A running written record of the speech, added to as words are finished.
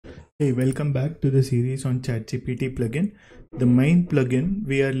Hey, welcome back to the series on ChatGPT plugin. The main plugin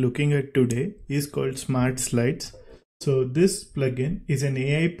we are looking at today is called Smart Slides. So this plugin is an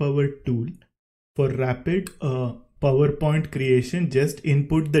AI powered tool for rapid PowerPoint creation. Just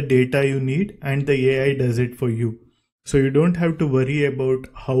input the data you need and the AI does it for you. So you don't have to worry about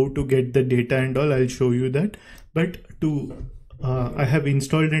how to get the data and all. I'll show you that. But I have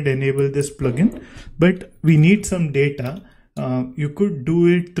installed and enabled this plugin, but we need some data. You could do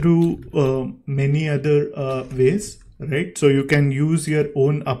it through many other ways, right? So you can use your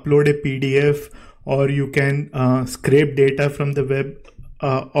own, upload a PDF, or you can scrape data from the web,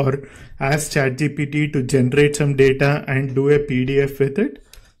 or ask ChatGPT to generate some data and do a PDF with it.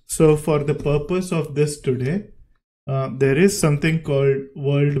 So for the purpose of this today, there is something called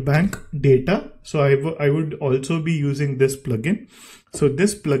World Bank data. So I would also be using this plugin. So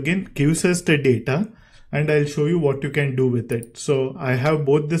this plugin gives us the data, and I'll show you what you can do with it. So I have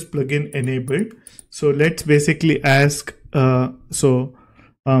both this plugin enabled. So let's basically ask, so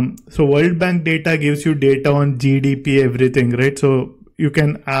World Bank data gives you data on GDP, everything, right? So you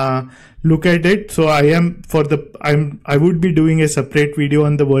can look at it. So I would be doing a separate video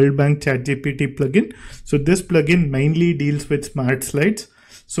on the World Bank ChatGPT plugin. So this plugin mainly deals with smart slides.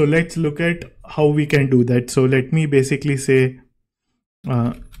 So let's look at how we can do that. So let me basically say,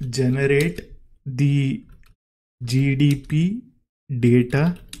 generate the GDP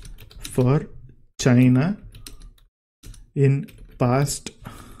data for China in past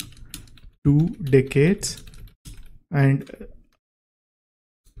 2 decades and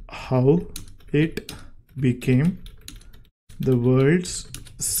how it became the world's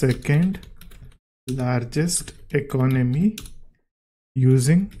second largest economy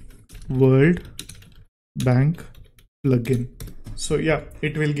using World Bank plugin. So yeah,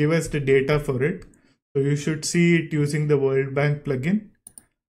 it will give us the data for it. So you should see it using the World Bank plugin,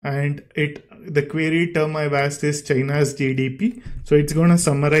 and the query term I've asked is China's GDP. So it's going to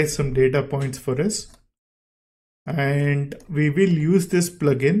summarize some data points for us, and we will use this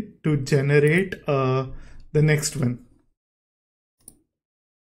plugin to generate the next one.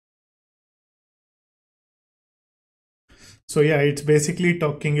 So yeah, it's basically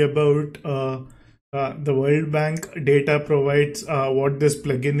talking about the World Bank data provides what this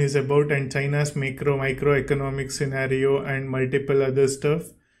plugin is about, and China's microeconomic scenario and multiple other stuff.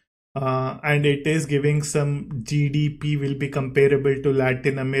 And it is giving some GDP will be comparable to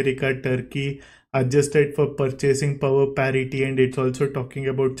Latin America, Turkey, adjusted for purchasing power parity, and it's also talking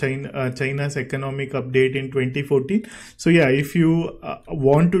about China's economic update in 2014. So yeah, if you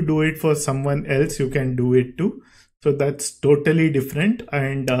want to do it for someone else, you can do it too. So that's totally different,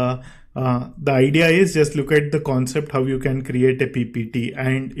 and the idea is just look at the concept, how you can create a PPT,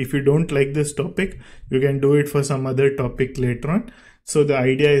 and if you don't like this topic, you can do it for some other topic later on. So the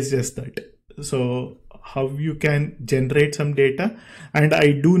idea is just that. So how you can generate some data, and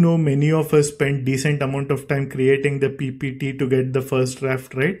I do know many of us spend decent amount of time creating the PPT to get the first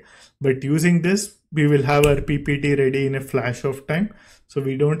draft right, but using this we will have our PPT ready in a flash of time. So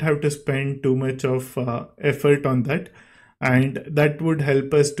we don't have to spend too much of effort on that, and that would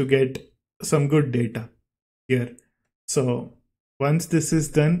help us to get some good data here. So once this is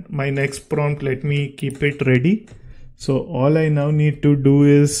done, my next prompt, let me keep it ready. So all I now need to do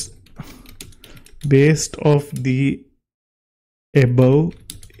is, based off the above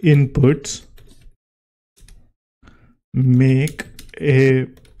inputs, make a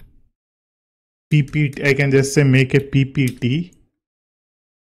PPT. I can just say make a PPT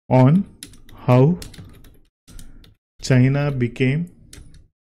on how China became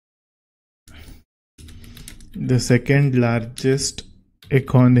the second largest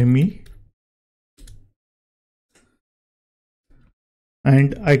economy.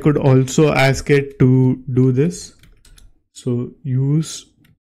 And I could also ask it to do this. So use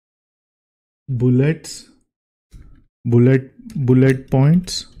bullet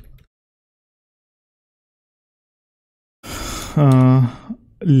points,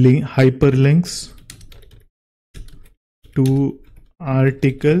 hyperlinks to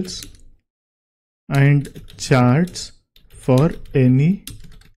articles and charts for any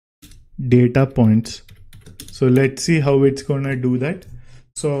data points. So let's see how it's gonna do that.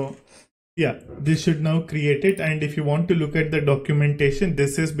 So yeah, this should now create it. And if you want to look at the documentation,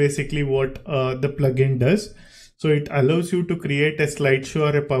 this is basically what the plugin does. So it allows you to create a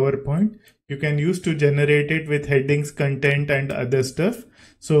slideshow or a PowerPoint. You can use to generate it with headings, content, and other stuff.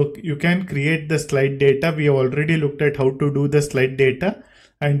 So you can create the slide data. We already looked at how to do the slide data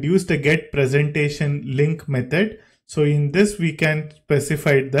and use the get presentation link method. So in this, we can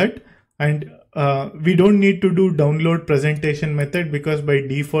specify that, and we don't need to do download presentation method because by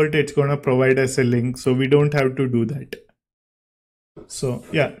default it's going to provide us a link, so we don't have to do that. So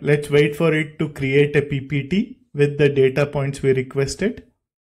yeah, let's wait for it to create a PPT with the data points we requested.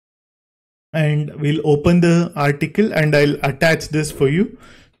 And we'll open the article and I'll attach this for you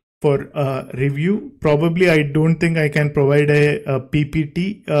for review. Probably I don't think I can provide a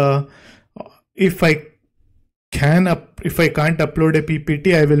PPT. If I can't upload a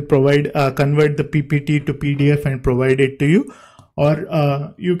PPT, I will convert the PPT to PDF and provide it to you.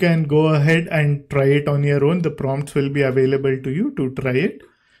 Or you can go ahead and try it on your own. The prompts will be available to you to try it.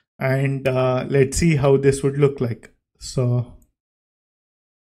 And let's see how this would look like. So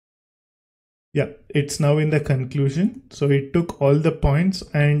yeah, it's now in the conclusion. So it took all the points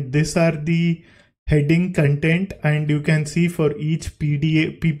and these are the heading content, and you can see for each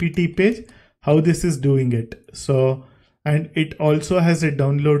PPT page how this is doing it. So, and it also has a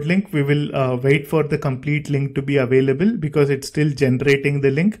download link. We will wait for the complete link to be available because it's still generating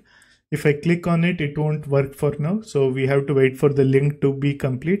the link. If I click on it, it won't work for now. So we have to wait for the link to be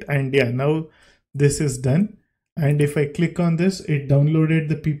complete. And yeah, now this is done. And if I click on this, it downloaded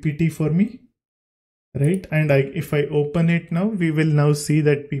the PPT for me. Right, and if I open it now, we will now see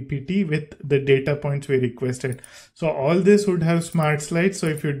that PPT with the data points we requested. So all this would have smart slides. So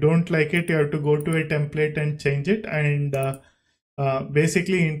if you don't like it, you have to go to a template and change it. And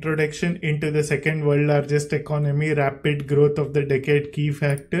basically introduction into the second world largest economy, rapid growth of the decade, key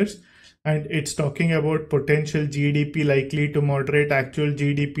factors. And it's talking about potential GDP likely to moderate, actual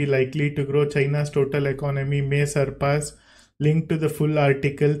GDP likely to grow, China's total economy may surpass. Link to the full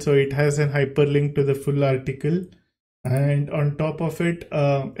article, so it has a hyperlink to the full article. And on top of it,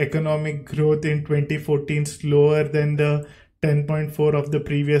 economic growth in 2014 slower than the 10.4 of the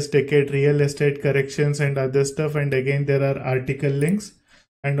previous decade, real estate corrections and other stuff. And again, there are article links.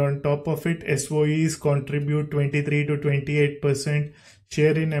 And on top of it, SOEs contribute 23 to 28%,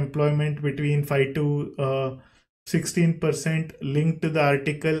 share in employment between 5 to 16%, link to the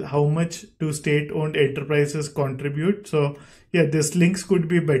article, how much to state-owned enterprises contribute. So yeah, this links could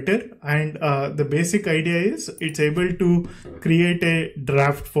be better. And the basic idea is it's able to create a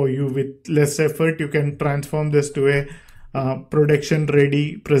draft for you with less effort. You can transform this to a production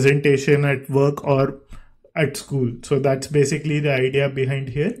ready presentation at work or at school. So that's basically the idea behind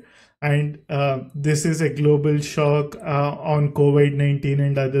here. And this is a global shock on COVID-19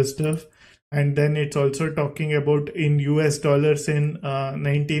 and other stuff. And then it's also talking about in US dollars in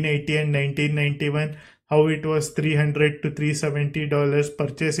 1980 and 1991, how it was $300 to $370,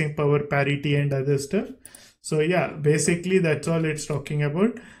 purchasing power parity and other stuff. So yeah, basically that's all it's talking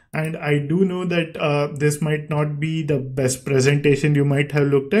about. And I do know that this might not be the best presentation you might have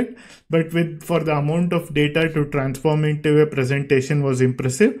looked at, but for the amount of data to transform into a presentation was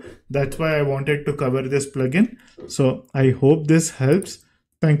impressive. That's why I wanted to cover this plugin. So I hope this helps.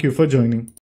 Thank you for joining.